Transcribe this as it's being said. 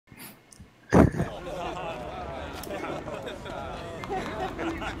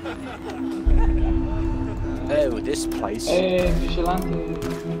Oh, this place. Hey, vigilante.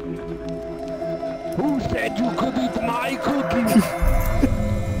 Who said you could eat my cookies?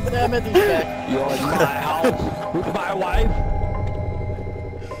 Damn it, he's back. You're in my house with my wife.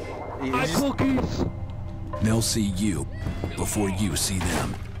 My Just... cookies. They'll see you before you see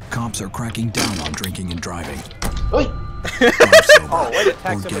them. Cops are cracking down on drinking and driving. Oi! Oh, wait,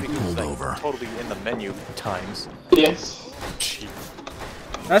 attack Or somebody get who's pulled like, over. totally in the menu times. Yes. Jeez.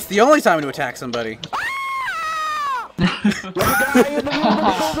 That's the only time to attack somebody. There's a guy in the room with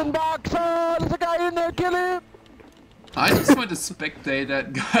the golden box. There's a guy in there, kill him. I just want to spectate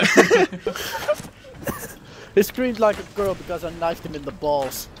that guy. He screamed like a girl because I knifed him in the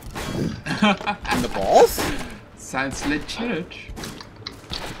balls. In the balls? Sounds legit.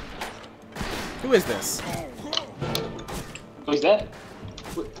 Who is this? Who's that?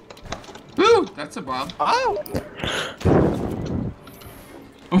 Ooh, that's a bomb. Ow!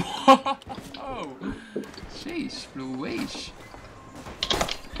 Oh, sheesh, fluish.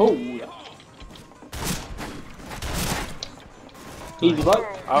 Oh, yeah. Easy bug.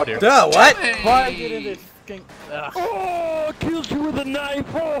 Oh dear. Duh, what? Hey. Why did it fucking... Oh, kills you with a knife.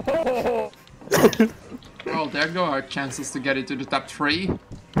 Oh. Well, there go our chances to get into the top 3.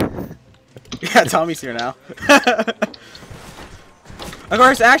 Yeah, Tommy's here now. Of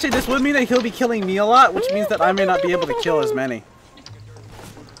course, actually, this would mean that he'll be killing me a lot, which means that I may not be able to kill as many.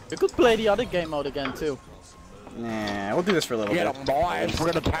 You could play the other game mode again, too. Nah, we'll do this for a little Get bit. him, boys.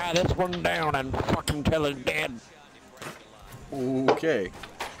 We're gonna tie this one down and fucking kill him dead. Okay.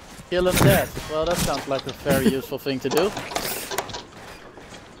 Kill him dead. Well, that sounds like a very useful thing to do.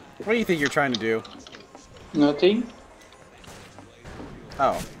 What do you think you're trying to do? Nothing.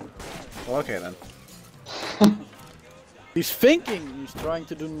 Oh. Well, okay then. He's thinking he's trying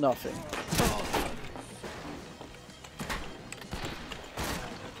to do nothing.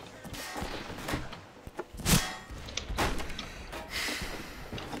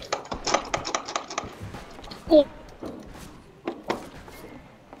 Oh!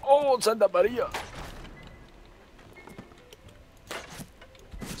 Oh, Santa Maria!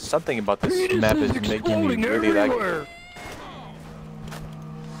 Something about this map is making me really laggy.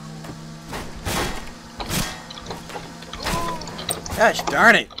 Gosh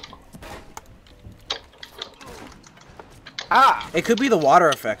darn it! Ah! It could be the water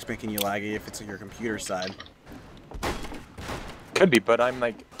effects making you laggy if it's on your computer side. Could be, but I'm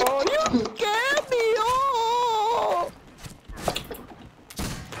like... Oh, you scared me! Oh!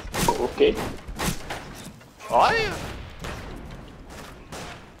 Okay. I...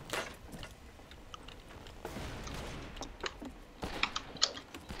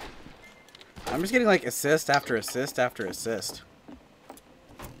 I'm just getting like assist after assist after assist.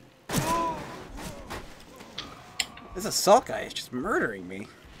 This assault guy is just murdering me.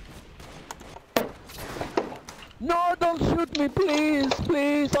 No, don't shoot me, please,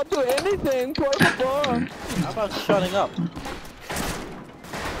 please. I'll do anything. Por favor. How about shutting up?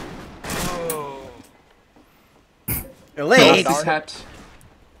 Elite! This hat.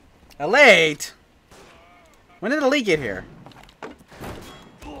 Elite! When did Elite get here?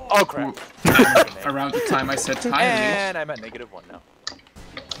 Oh crap. Around the time I said tiny. And I'm at -1 now.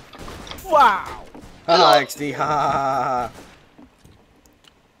 Wow! Haha, XD, ha ha ha ha.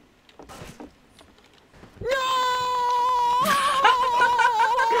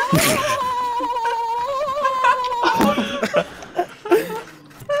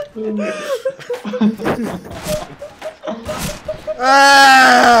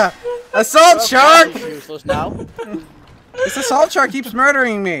 Ah! Assault shark! Useless now. This assault shark keeps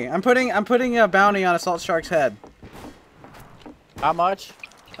murdering me. I'm putting a bounty on assault shark's head. How much?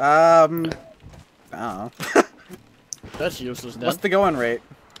 I don't know. That's useless then. What's the going rate?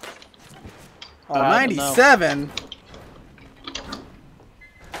 Oh, 97?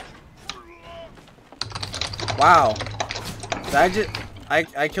 Wow.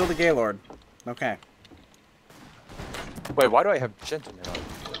 I killed a Gaylord. Okay. Wait, why do I have gentleman on?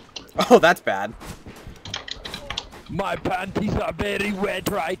 Oh, that's bad. My panties are very wet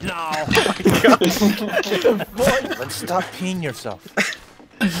right now. Let's stop peeing yourself.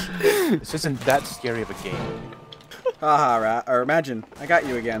 This isn't that scary of a game. Haha, or imagine, I got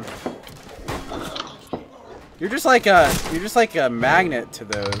you again. You're just like a magnet to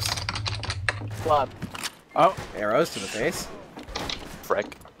those. What? Oh, arrows to the face.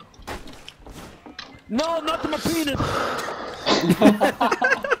 Frick. No, not to my penis.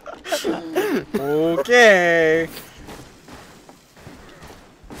 Okay.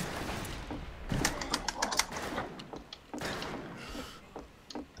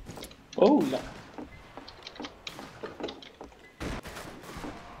 Oh, no.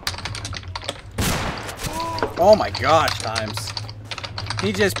 Oh my gosh, times.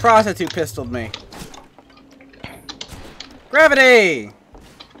 He just prostitute pistoled me. Gravity!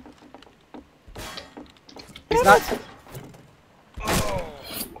 He's not...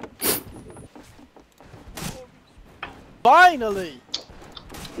 Finally!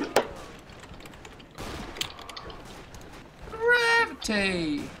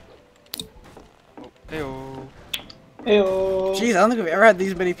 Gravity! Heyo. Heyo. Jeez, I don't think we've ever had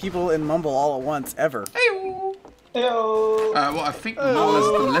these many people in Mumble all at once, ever. Heyo! Heyo. Well, I think more or less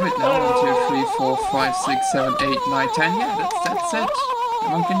the limit now. 1, 2, 3, 4, 5, 6, 7, 8, 9, 10. Yeah, that's it. No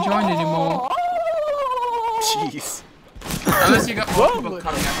one can join anymore. Jeez. Unless you got more people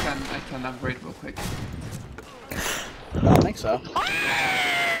coming, I can upgrade real quick. I don't think so.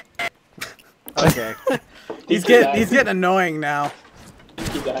 Okay. He's getting annoying now.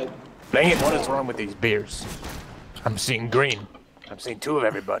 He died. Dang it, what is wrong with these beers? I'm seeing green. I'm seeing 2 of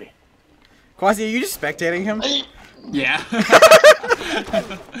everybody. Quasi, are you just spectating him? Yeah.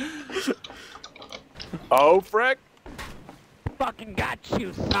 Oh, frick! Fucking got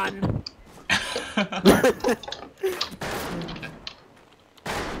you, son.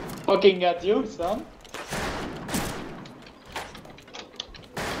 Fucking got you, son.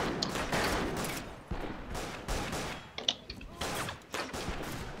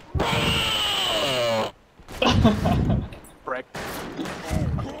 Frick.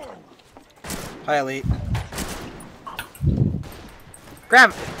 Hi, Elite.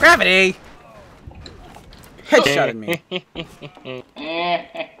 Gravity! Headshotted me.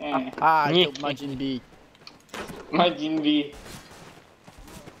 Ah, I killed Majin B. Majin B.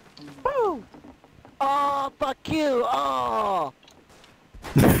 Woo! Oh, fuck you! Oh!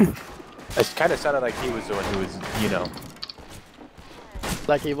 It kind of sounded like he was the one who was, you know.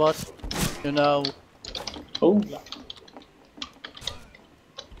 Like he was, you know. Oh.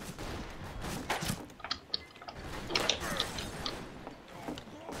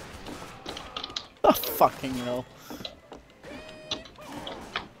 Oh, fucking hell.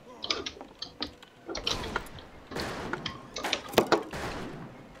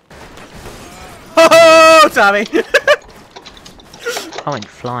 Oh, Tommy! I went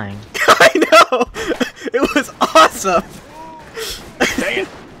flying. I know! It was awesome! Dang it!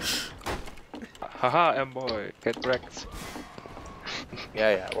 Haha, M-boy. Get wrecked.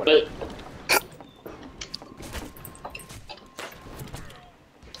 Yeah, whatever.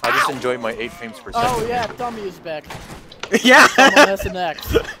 I just enjoy my 8 frames per second. Oh yeah, Tommy is back. Yeah! Someone has an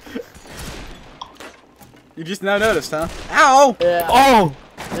axe. You just now noticed, huh? Ow! Yeah. Oh!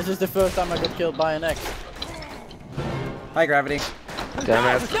 This is the first time I got killed by an axe. Hi, Gravity.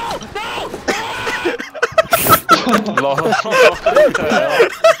 Damn it. Lol.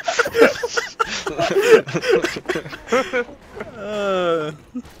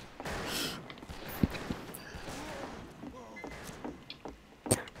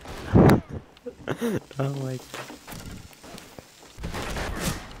 Oh my god.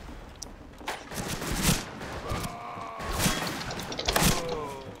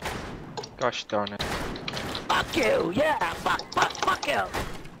 Gosh darn it. Fuck you! Yeah! Fuck you!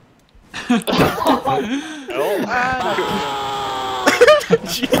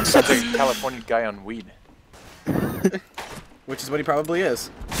 Sounds like a California guy on weed. Which is what he probably is.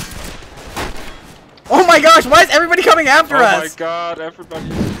 Oh my gosh, why is everybody coming after us? Oh my god, everybody.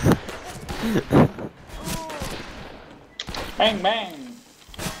 Bang bang.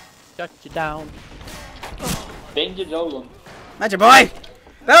 Shut you down. Danger zone. Not your boy!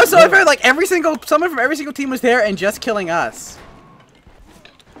 That was so unfair, like someone from every single team was there and just killing us.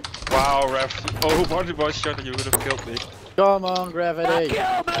 Wow, ref. Oh, one more shot and you would have killed me. Come on, Gravity.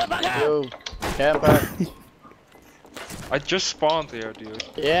 You camper. I just spawned here, dude.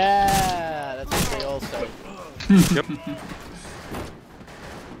 Yeah, that's what they all say. Yep.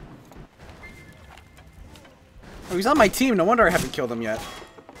 Oh, he's on my team, no wonder I haven't killed him yet.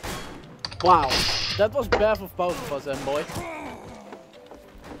 Wow, that was bad of both of us, then, boy.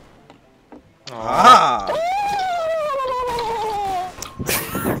 Ah!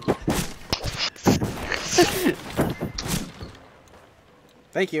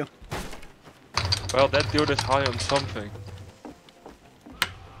 Thank you. Well, that dude is high on something.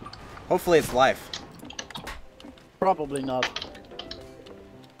 Hopefully it's life. Probably not.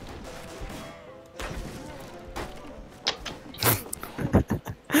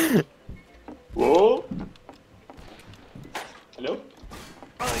 Whoa. Hello?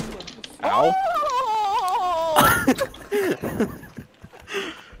 Ow.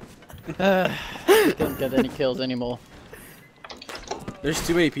 Don't get any kills anymore. There's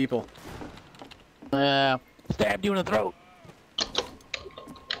too many people. Yeah. Stabbed you in the throat.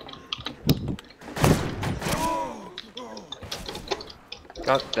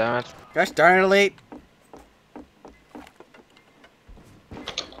 God damn it. Gosh darn it, Elite.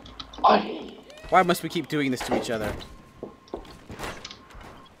 Why must we keep doing this to each other?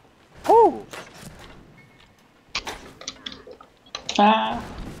 Oh! Ah.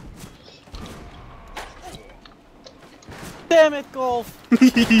 Damn it, golf!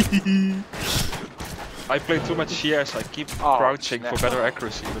 I play too much CS, I keep Oh, crouching for snap. better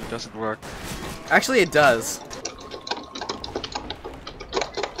accuracy, but it doesn't work. Actually, it does.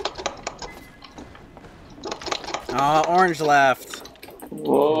 Aw, orange left.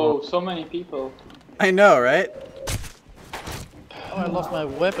 Whoa, so many people. I know, right? Oh, I lost my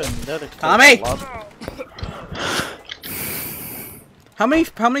weapon. That explains Tommy! a lot. How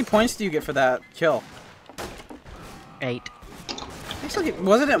many points do you get for that kill? 8. Actually,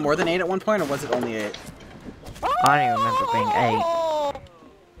 wasn't it more than 8 at one point, or was it only 8? I don't even remember it being 8.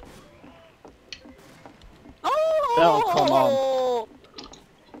 Oh, come on.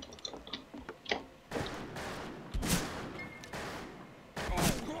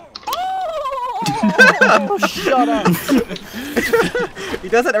 Oh, shut up. He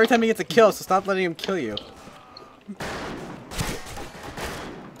does that every time he gets a kill, so stop letting him kill you.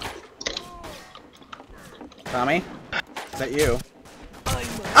 Tommy? Is that you?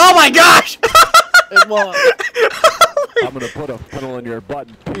 Oh my gosh! It was. I'm gonna put a funnel in your butt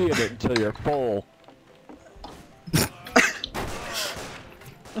and pee in it until you're full.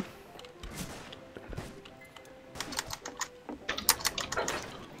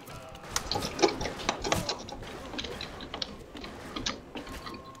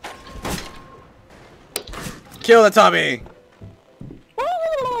 Kill the Tommy!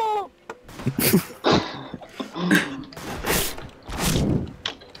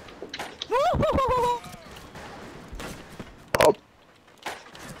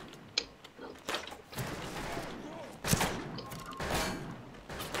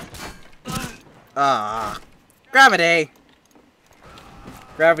 Ah, gravity!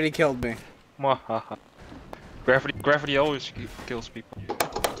 Gravity killed me. Mwahaha. Gravity always kills people.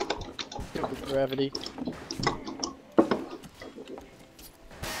 Gravity.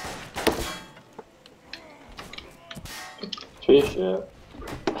 Fisher.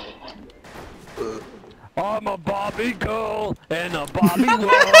 I'm a Bobby girl and a Bobby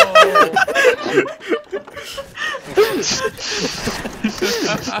world.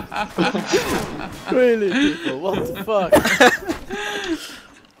 Really, people? What the fuck?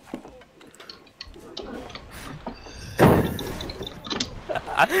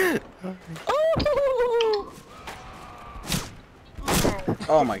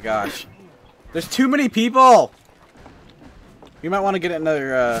 Oh my gosh. There's too many people! You might want to get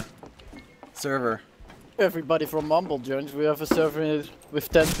another, server. Everybody from Mumble joins. We have a server with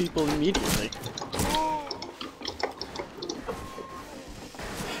 10 people immediately.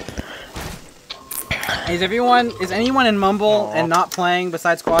 Is anyone in Mumble and not playing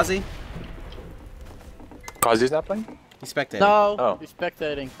besides Quasi? Quasi's not playing? He's spectating. No, Oh. he's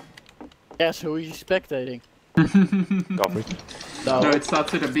spectating. Guess who he's spectating? Golfers. No, it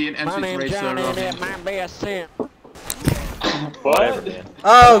starts with a B and ends with Racer. might be a sin. Whatever, man.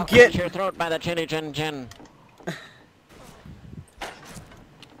 Oh, get... your throat by the chinny chin chin.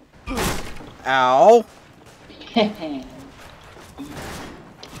 Ow.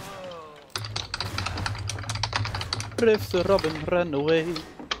 If the robin ran away.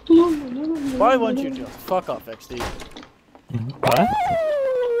 Why won't you just fuck off, XD? What?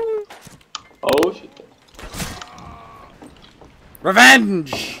 Oh shit.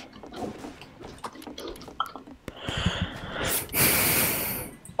 Revenge!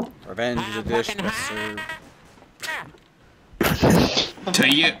 Revenge is a dish best served. To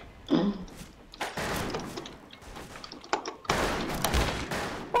you.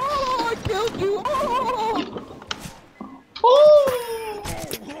 Oh, I killed you!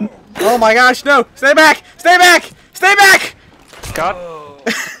 Oh my gosh, no! Stay back! Stay back! Stay back! God.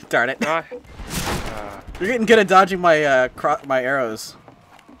 Darn it. Ah. You're getting good at dodging my, my arrows.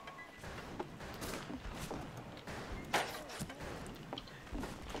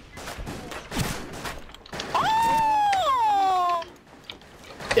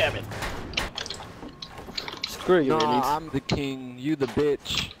 Damn it. Screw you, Elite. I'm the king, you the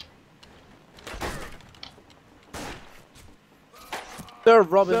bitch. Sir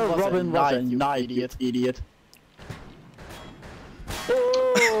Robin was a knight, you idiot.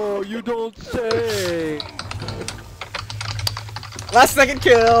 Oh, you don't say. Last second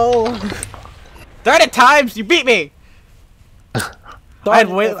kill! Darn it, Times! You beat me! I had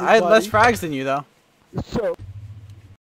less frags than you, though. So